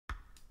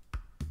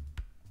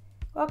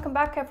Welcome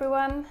back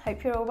everyone,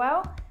 hope you're all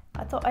well.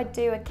 I thought I'd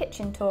do a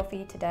kitchen tour for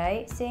you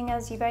today, seeing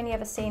as you've only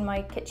ever seen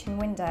my kitchen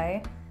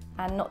window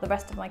and not the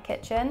rest of my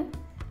kitchen.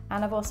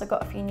 And I've also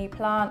got a few new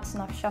plants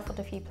and I've shuffled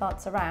a few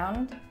plants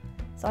around.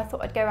 So I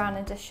thought I'd go around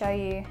and just show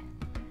you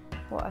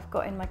what I've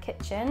got in my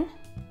kitchen.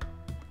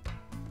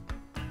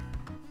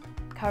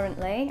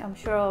 Currently, I'm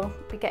sure I'll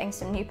be getting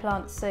some new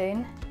plants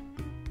soon.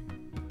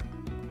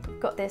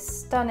 Got this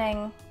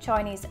stunning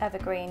Chinese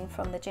evergreen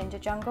from the ginger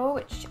jungle,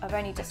 which I've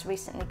only just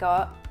recently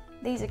got.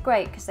 These are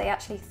great because they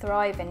actually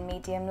thrive in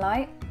medium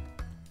light,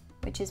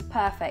 which is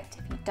perfect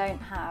if you don't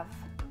have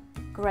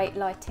great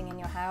lighting in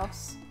your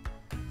house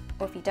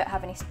or if you don't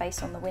have any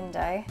space on the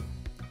window.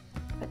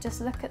 But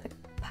just look at the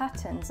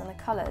patterns and the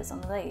colours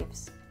on the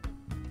leaves.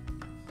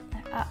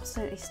 They're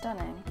absolutely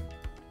stunning.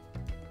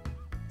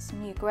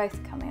 Some new growth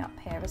coming up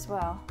here as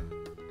well.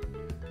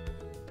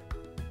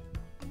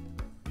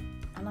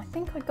 And I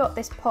think I got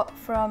this pot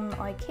from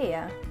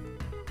IKEA.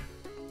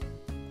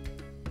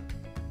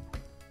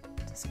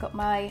 Just got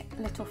my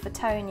little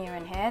Fittonia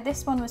in here.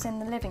 This one was in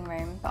the living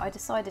room, but I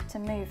decided to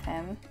move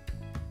him.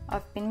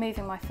 I've been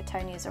moving my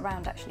Fittonias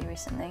around actually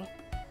recently.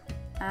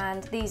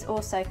 And these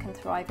also can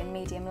thrive in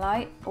medium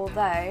light,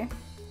 although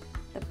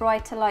the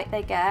brighter light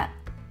they get,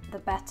 the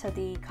better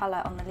the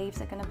colour on the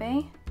leaves are going to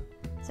be.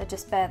 So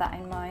just bear that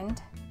in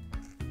mind.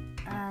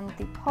 And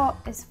the pot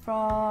is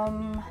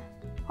from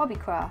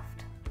Hobbycraft.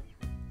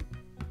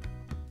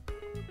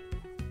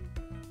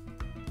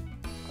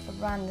 Got a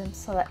random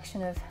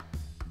selection of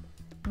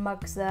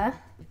mugs there.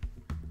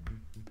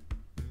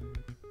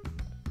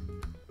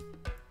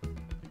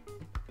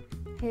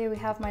 Here we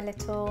have my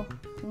little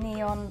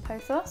neon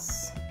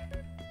pothos.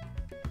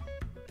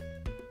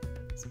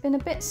 It's been a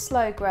bit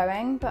slow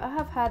growing, but I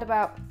have had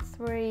about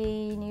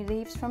 3 new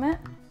leaves from it.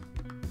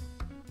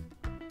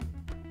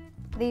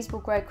 These will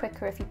grow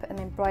quicker if you put them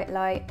in bright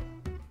light.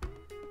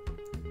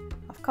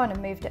 I've kind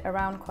of moved it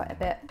around quite a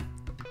bit.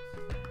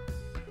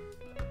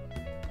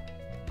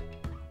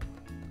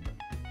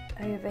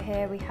 Over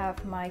here we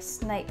have my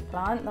snake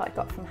plant that I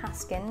got from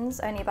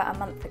Haskins only about a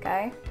month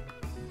ago.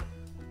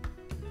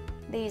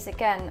 These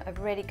again are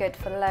really good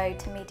for low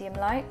to medium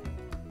light.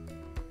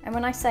 And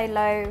when I say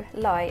low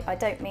light, I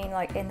don't mean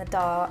like in the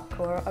dark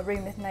or a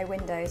room with no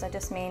windows. I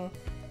just mean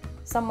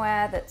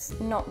somewhere that's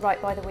not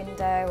right by the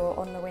window or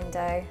on the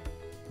window.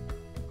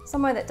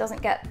 Somewhere that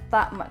doesn't get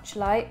that much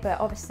light, but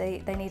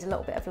obviously they need a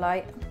little bit of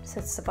light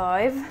to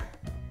survive.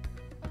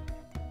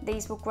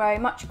 These will grow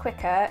much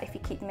quicker if you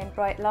keep them in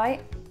bright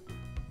light.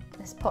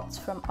 This pot's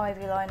from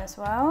Wyevale as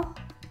well.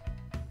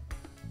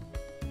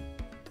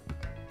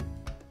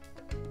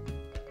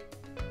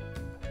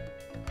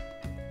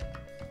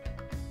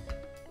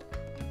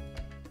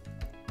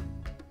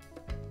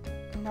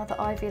 Another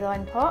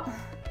Wyevale pot.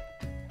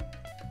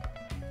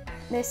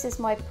 This is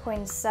my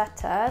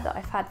poinsettia that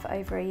I've had for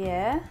over a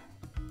year.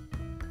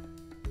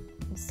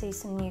 You can see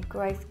some new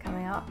growth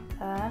coming up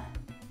there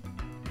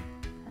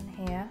and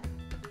here.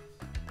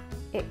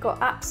 It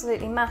got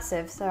absolutely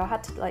massive, so I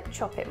had to like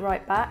chop it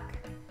right back.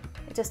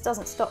 It just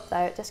doesn't stop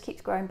though, it just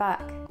keeps growing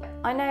back.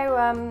 I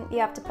know you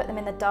have to put them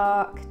in the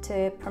dark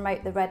to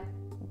promote the red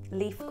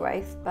leaf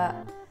growth, but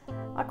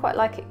I quite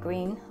like it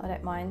green, I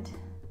don't mind.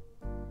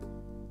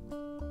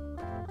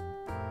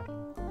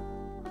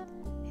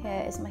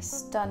 Here is my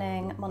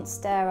stunning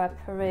Monstera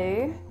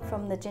Peru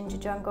from the ginger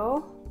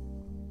jungle.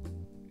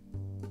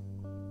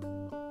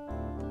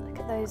 Look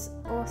at those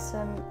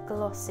awesome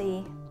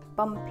glossy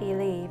bumpy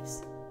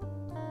leaves.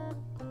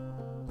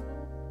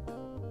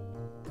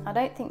 I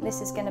don't think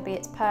this is going to be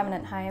its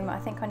permanent home. I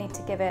think I need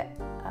to give it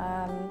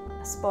a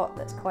spot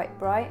that's quite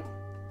bright.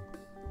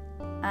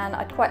 And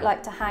I'd quite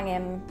like to hang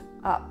him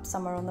up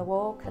somewhere on the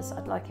wall because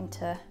I'd like him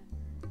to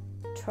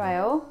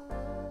trail.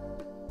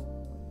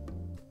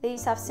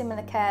 These have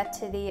similar care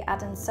to the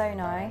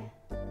Adansonii.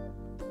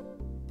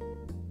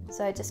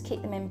 So just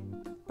keep them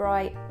in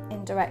bright,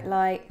 indirect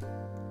light.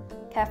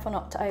 Careful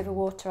not to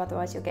overwater,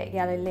 otherwise you'll get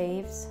yellow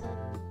leaves.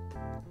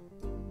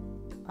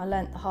 I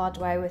learnt the hard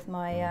way with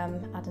my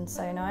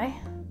Adansonii,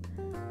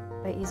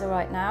 but he's all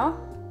right now.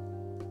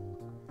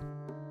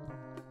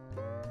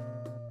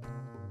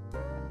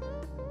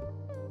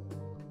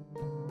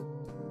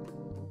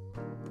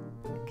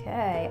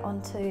 Okay,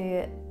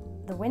 onto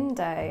the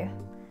window.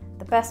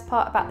 The best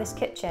part about this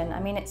kitchen, I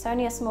mean it's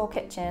only a small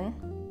kitchen,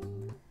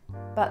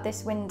 but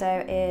this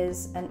window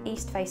is an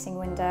east-facing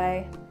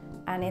window,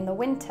 and in the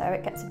winter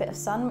it gets a bit of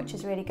sun, which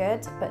is really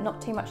good, but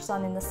not too much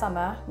sun in the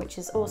summer, which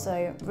is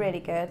also really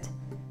good.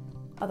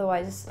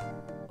 Otherwise,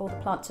 all the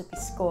plants would be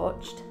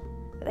scorched,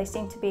 but they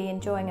seem to be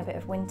enjoying a bit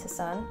of winter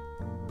sun.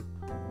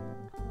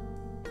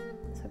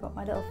 So I've got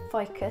my little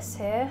ficus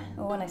here,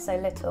 or when I say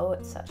little,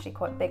 it's actually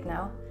quite big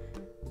now.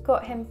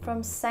 Got him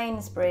from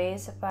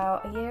Sainsburys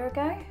about a year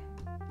ago.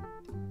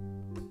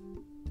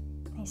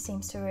 He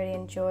seems to really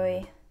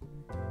enjoy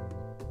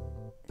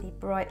the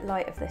bright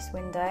light of this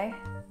window.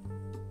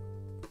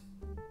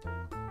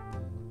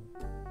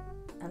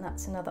 And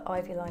that's another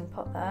Wyevale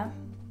pot there.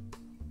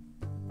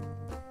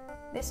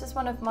 This was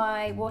one of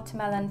my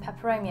watermelon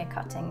peperomia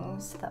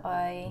cuttings that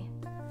I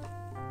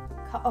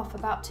cut off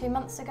about 2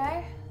 months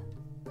ago.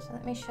 So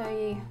let me show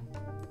you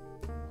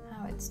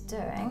how it's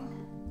doing.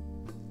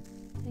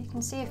 You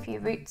can see a few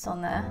roots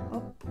on there.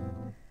 Oop.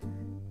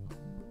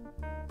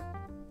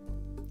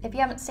 If you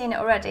haven't seen it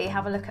already,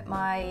 have a look at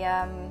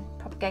my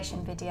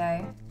propagation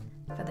video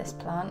for this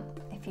plant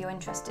if you're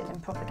interested in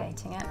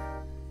propagating it.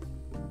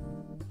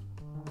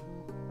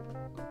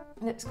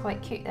 It looks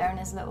quite cute there in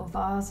his little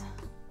vase.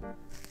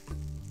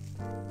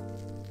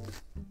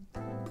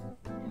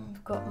 And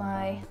we've got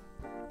my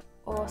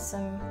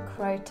awesome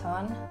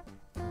croton,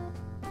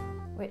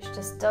 which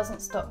just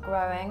doesn't stop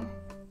growing,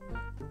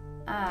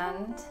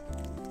 and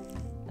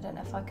I don't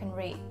know if I can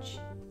reach.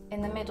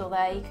 In the middle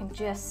there you can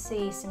just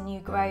see some new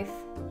growth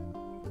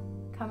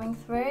coming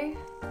through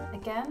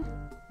again.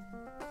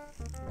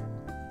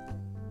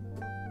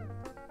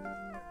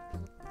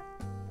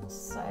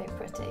 So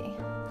pretty.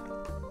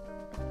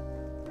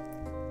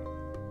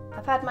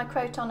 I've had my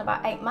croton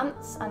about 8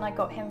 months and I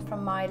got him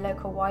from my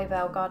local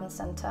Wyevale garden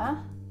centre.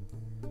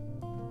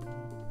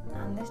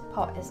 And this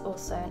pot is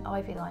also an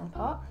ivy line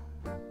pot.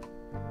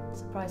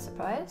 Surprise,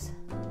 surprise.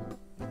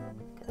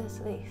 Look at this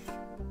leaf.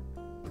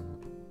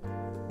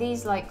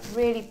 These like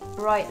really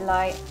bright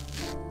light,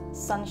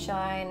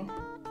 sunshine,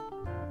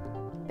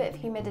 bit of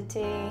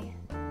humidity.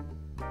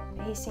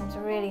 He seems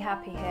really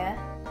happy here.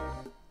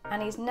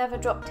 And he's never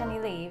dropped any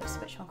leaves,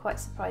 which I'm quite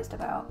surprised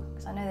about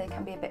because I know they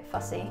can be a bit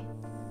fussy.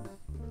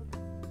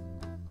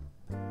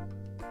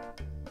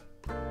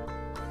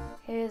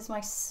 Here's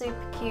my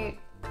super cute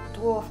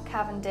dwarf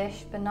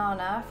Cavendish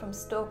banana from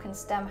Stalk and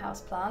Stem House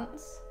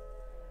Plants.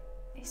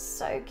 He's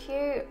so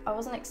cute. I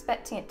wasn't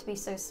expecting it to be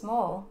so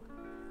small.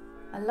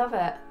 I love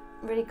it,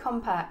 really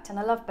compact, and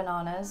I love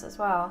bananas as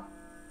well.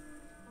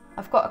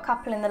 I've got a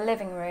couple in the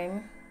living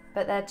room,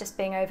 but they're just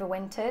being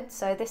overwintered,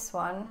 so this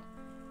one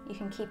you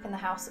can keep in the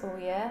house all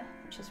year,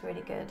 which is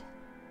really good.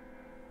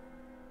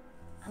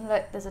 And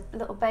look, there's a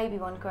little baby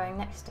one growing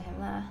next to him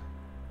there.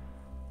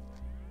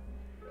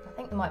 I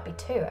think there might be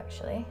 2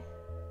 actually.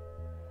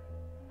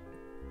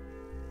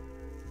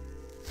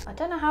 I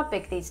don't know how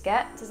big these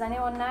get, does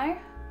anyone know?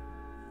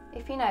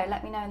 If you know,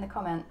 let me know in the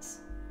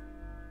comments.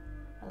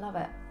 I love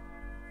it.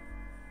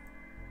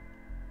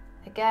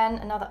 Again,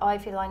 another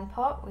ivy line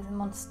pot with a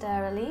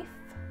Monstera leaf.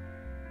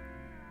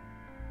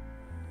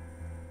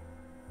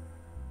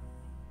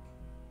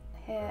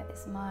 Here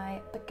is my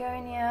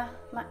Begonia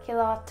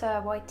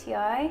maculata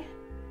YTI.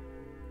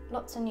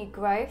 Lots of new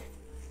growth.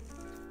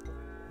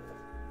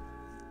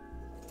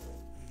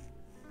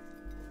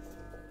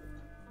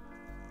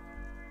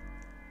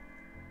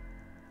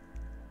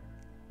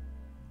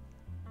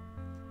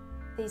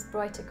 These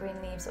brighter green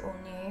leaves are all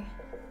new.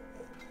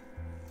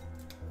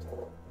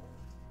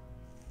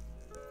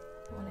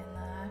 One in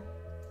there.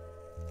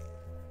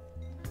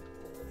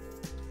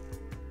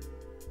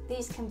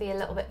 These can be a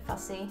little bit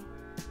fussy.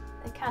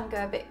 They can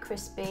go a bit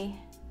crispy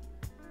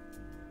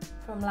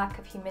from lack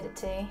of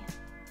humidity.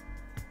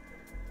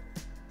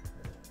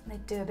 They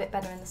do a bit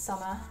better in the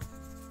summer.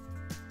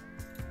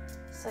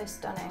 So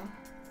stunning.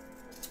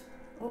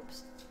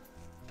 Oops.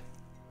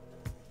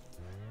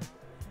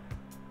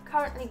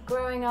 Currently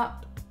growing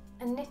up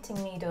a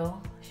knitting needle.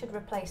 I should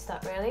replace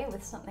that really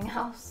with something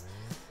else.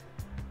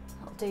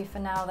 That'll do for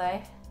now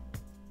though.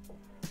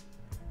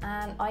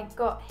 And I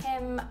got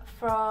him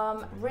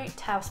from Root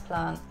House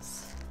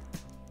Plants.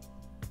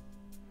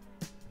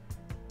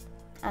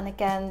 And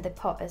again, the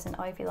pot is an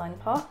ivy line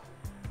pot.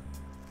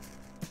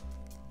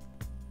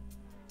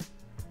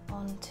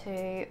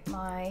 Onto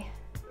my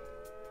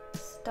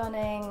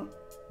stunning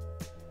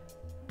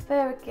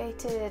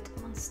variegated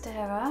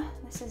Monstera.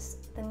 This is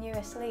the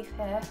newest leaf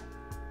here.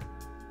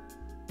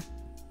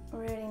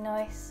 Really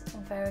nice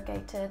and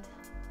variegated.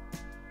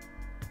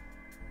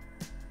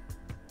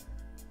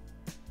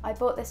 I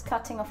bought this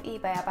cutting off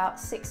eBay about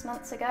 6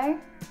 months ago,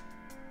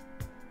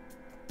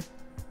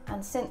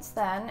 and since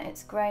then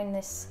it's grown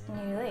this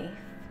new leaf.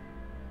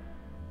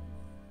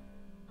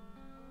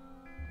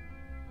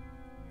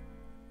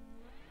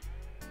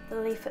 The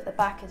leaf at the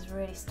back is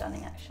really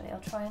stunning actually. I'll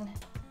try and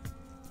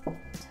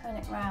turn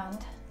it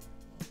round.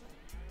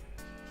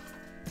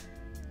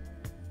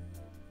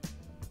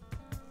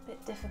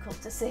 Bit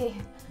difficult to see.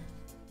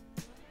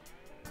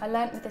 I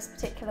learnt with this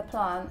particular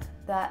plant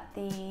that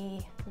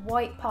the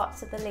white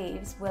parts of the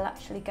leaves will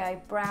actually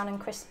go brown and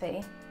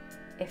crispy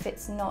if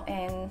it's not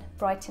in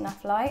bright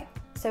enough light.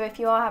 So if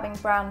you are having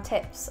brown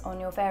tips on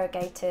your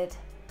variegated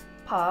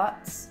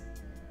parts,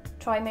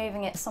 try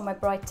moving it somewhere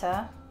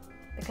brighter,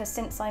 because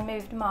since I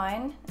moved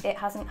mine, it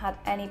hasn't had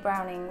any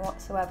browning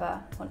whatsoever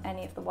on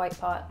any of the white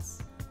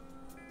parts.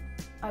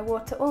 I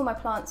water all my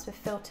plants with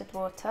filtered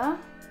water.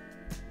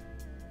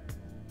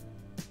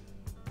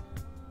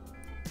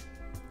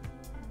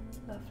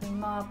 Lovely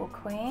Marble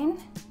Queen.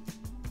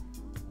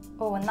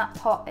 Oh, and that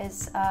pot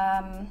is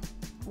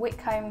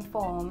Whitcomb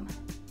Form.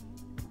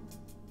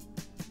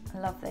 I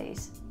love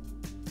these.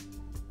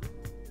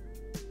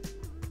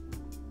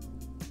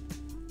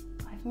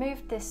 I've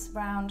moved this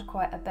round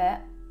quite a bit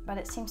but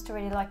it seems to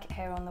really like it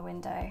here on the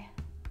window.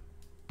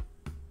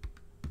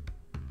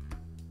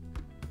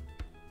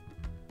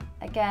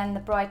 Again, the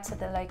brighter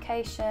the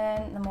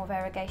location, the more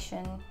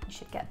variegation you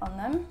should get on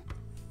them.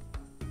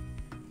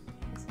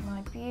 Here's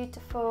my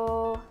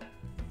beautiful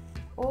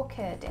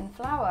orchid in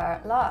flower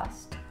at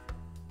last.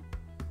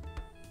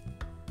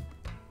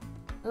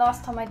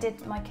 Last time I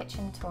did my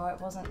kitchen tour,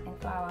 it wasn't in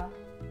flower.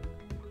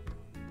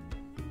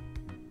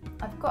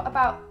 I've got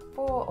about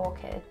 4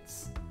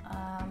 orchids.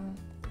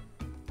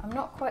 I'm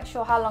not quite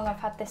sure how long I've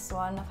had this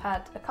one. I've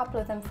had a couple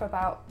of them for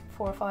about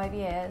 4 or 5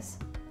 years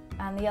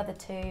and the other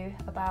 2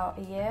 about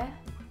a year.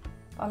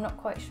 But I'm not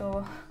quite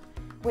sure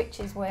which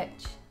is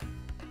which.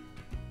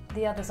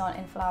 The others aren't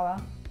in flower.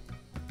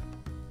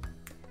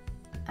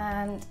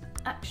 And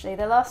actually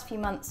the last few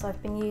months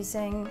I've been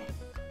using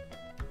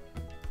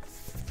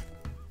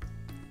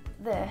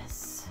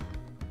this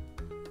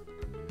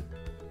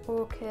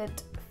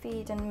orchid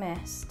feed and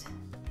mist.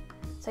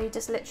 So you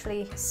just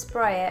literally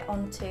spray it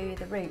onto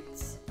the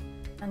roots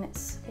and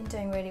it's been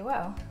doing really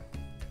well.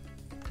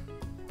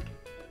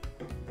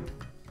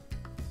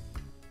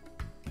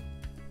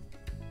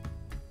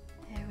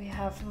 Here we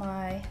have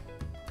my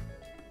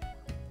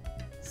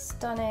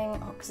stunning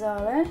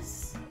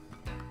oxalis,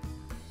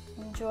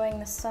 enjoying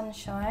the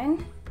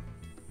sunshine.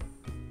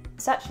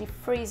 It's actually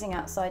freezing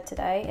outside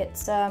today.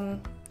 It's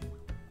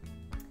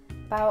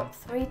about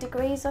 3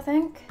 degrees, I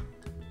think.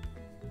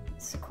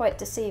 It's quite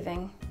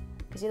deceiving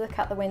because you look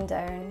out the window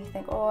and you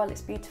think, oh, it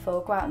looks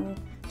beautiful, go out and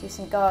do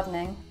some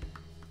gardening,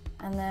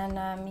 and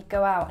then you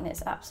go out and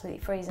it's absolutely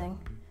freezing.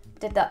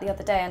 Did that the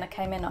other day and I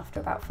came in after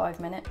about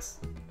 5 minutes.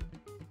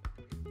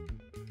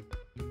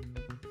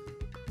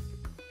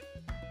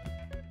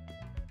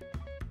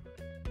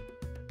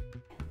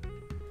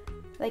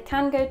 They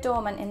can go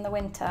dormant in the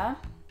winter,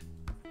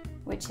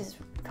 which is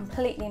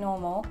completely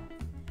normal.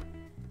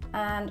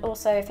 And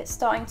also if it's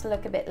starting to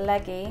look a bit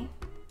leggy,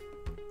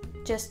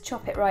 just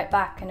chop it right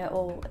back and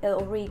it'll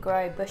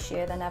regrow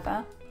bushier than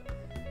ever.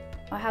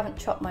 I haven't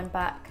chopped mine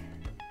back.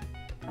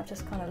 I've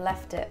just kind of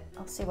left it.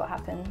 I'll see what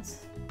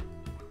happens.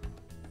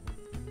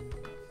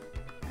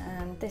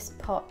 And this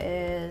pot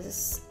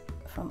is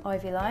from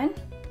Wyevale.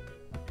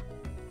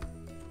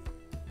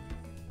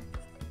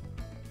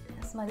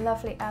 That's my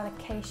lovely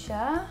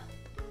alocasia.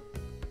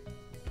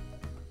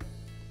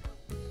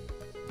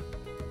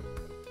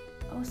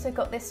 Also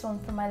got this one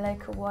from my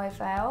local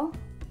Wyevale.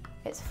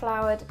 It's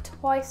flowered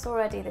twice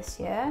already this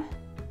year.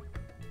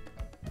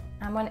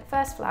 And when it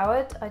first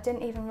flowered, I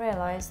didn't even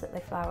realise that they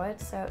flowered,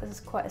 so it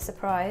was quite a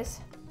surprise.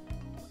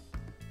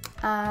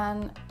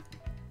 And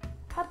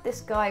I've had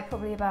this guy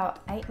probably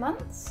about 8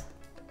 months.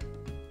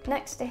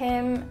 Next to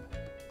him,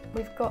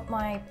 we've got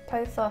my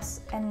Pothos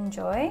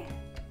Enjoy.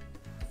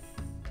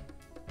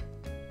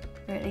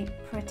 Really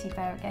pretty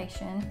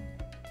variegation.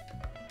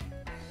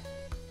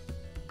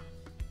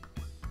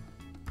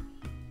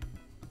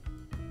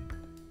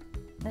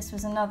 This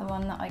was another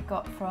one that I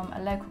got from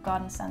a local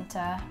garden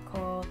centre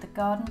called the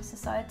Garden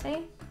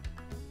Society.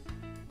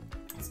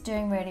 It's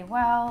doing really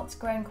well, it's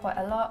grown quite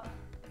a lot.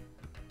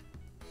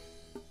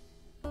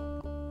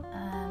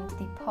 And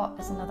the pot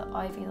is another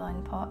ivy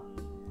line pot.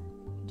 You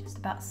can just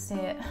about see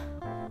it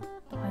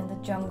behind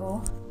the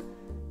jungle.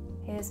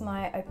 Here's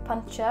my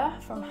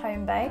Opuntia from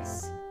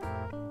Homebase.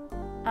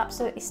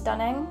 Absolutely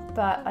stunning,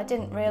 but I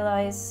didn't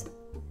realise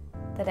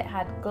that it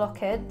had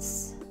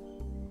glockids,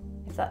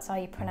 if that's how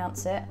you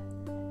pronounce it.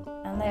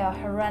 And they are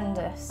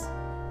horrendous,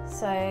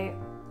 so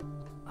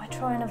I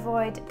try and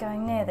avoid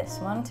going near this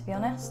one, to be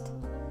honest.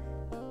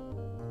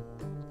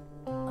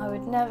 I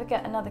would never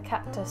get another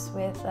cactus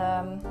with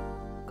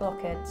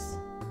glockids.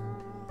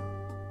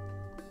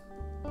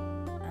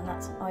 And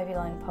that's an ivy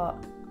line pot.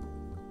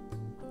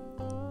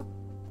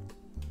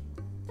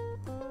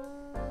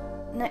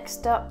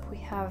 Next up we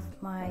have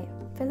my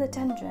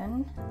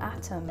philodendron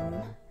Atom.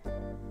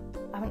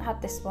 I haven't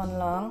had this one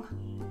long.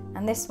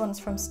 And this one's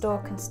from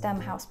Stalk and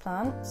Stem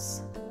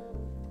Houseplants.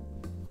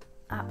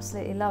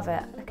 Absolutely love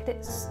it. Look at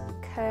its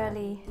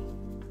curly,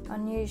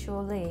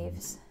 unusual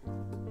leaves.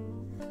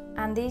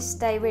 And these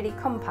stay really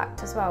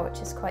compact as well, which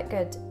is quite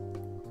good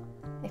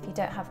if you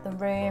don't have the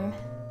room.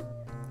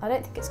 I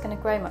don't think it's going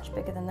to grow much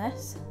bigger than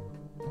this.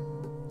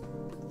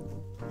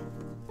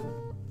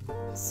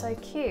 It's so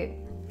cute.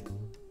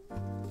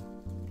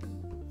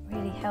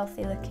 Really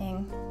healthy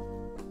looking.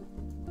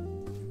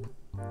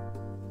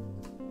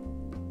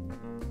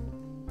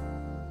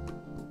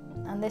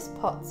 And this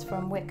pot's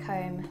from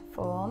Wycombe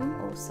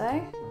Farm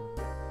also.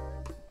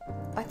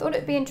 I thought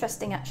it'd be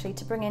interesting actually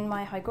to bring in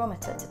my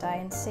hygrometer today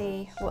and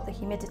see what the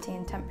humidity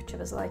and temperature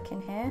was like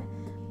in here.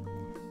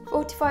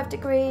 45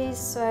 degrees,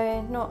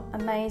 so not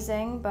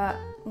amazing, but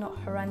not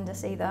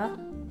horrendous either.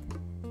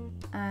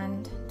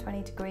 And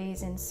 20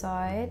 degrees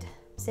inside.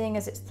 Seeing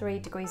as it's 3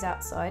 degrees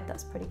outside,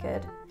 that's pretty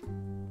good.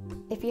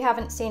 If you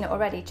haven't seen it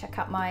already, check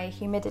out my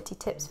humidity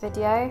tips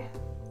video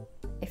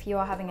if you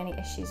are having any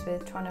issues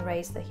with trying to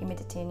raise the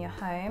humidity in your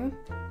home.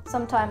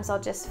 Sometimes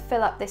I'll just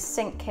fill up this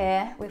sink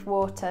here with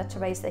water to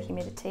raise the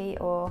humidity,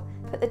 or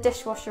put the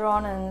dishwasher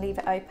on and leave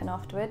it open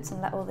afterwards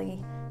and let all the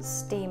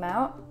steam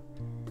out.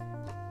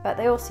 But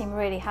they all seem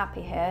really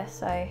happy here,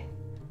 so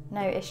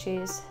no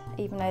issues,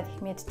 even though the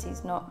humidity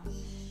is not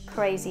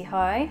crazy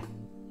high.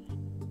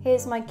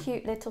 Here's my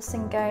cute little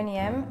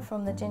syngonium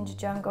from the ginger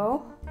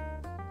jungle.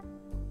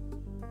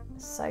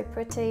 So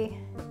pretty.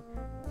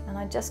 And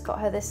I just got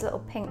her this little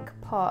pink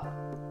pot.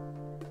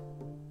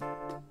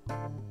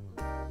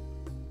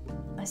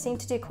 I seem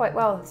to do quite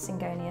well with the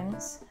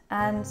syngoniums,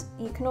 and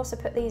you can also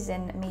put these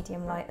in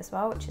medium light as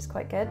well, which is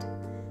quite good.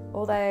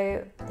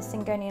 Although the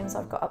syngoniums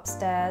I've got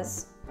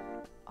upstairs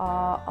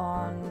are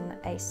on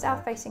a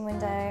south facing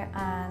window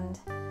and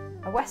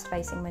a west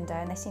facing window,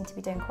 and they seem to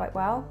be doing quite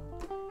well.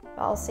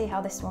 But I'll see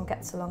how this one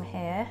gets along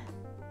here.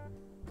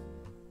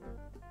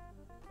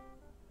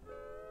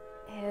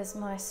 Here's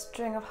my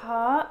string of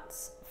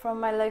hearts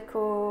from my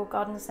local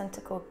garden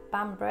centre called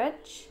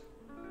Banbridge.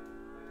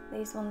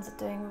 These ones are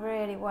doing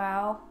really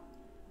well.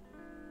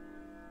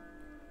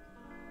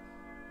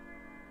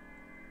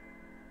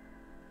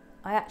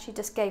 I actually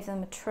just gave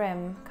them a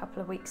trim a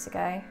couple of weeks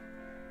ago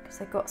because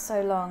they got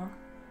so long,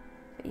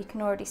 but you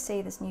can already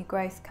see there's new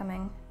growth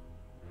coming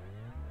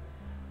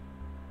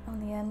on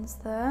the ends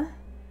there.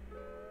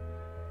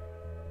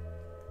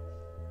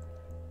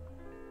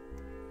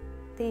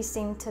 These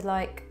seem to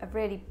like a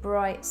really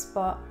bright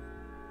spot,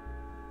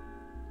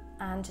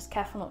 and just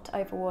careful not to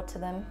overwater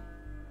them.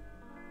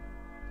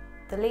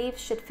 The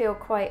leaves should feel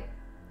quite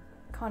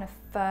kind of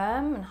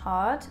firm and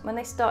hard. When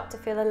they start to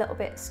feel a little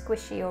bit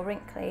squishy or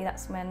wrinkly,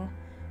 that's when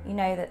you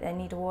know that they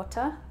need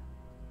water.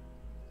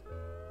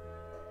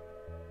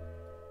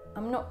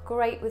 I'm not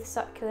great with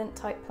succulent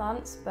type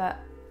plants, but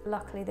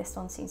luckily this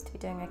one seems to be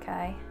doing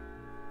okay.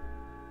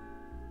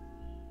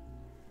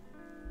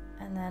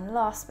 And then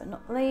last but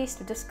not least,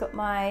 we've just got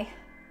my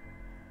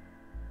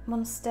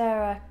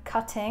Monstera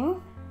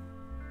cutting.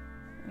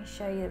 Let me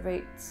show you the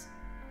roots.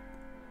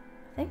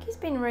 I think he's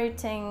been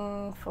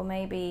rooting for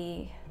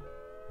maybe,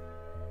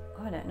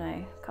 I don't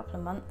know, a couple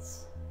of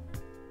months.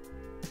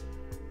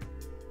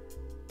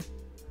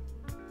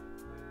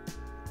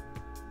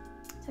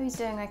 So he's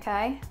doing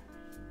okay.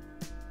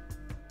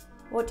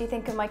 What do you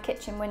think of my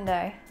kitchen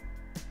window?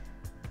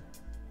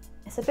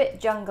 It's a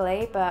bit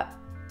jungly, but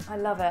I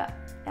love it.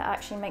 It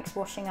actually makes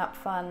washing up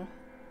fun.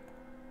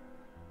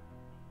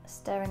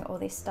 Staring at all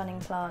these stunning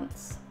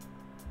plants.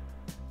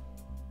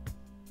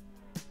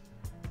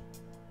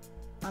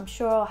 I'm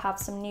sure I'll have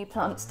some new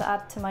plants to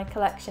add to my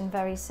collection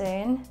very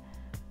soon.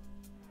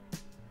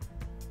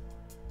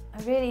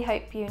 I really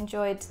hope you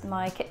enjoyed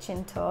my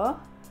kitchen tour.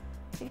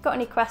 If you've got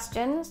any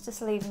questions,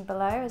 just leave them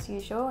below as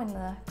usual in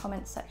the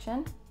comments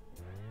section.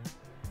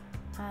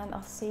 And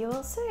I'll see you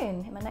all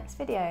soon in my next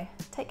video.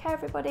 Take care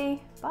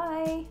everybody,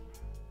 bye!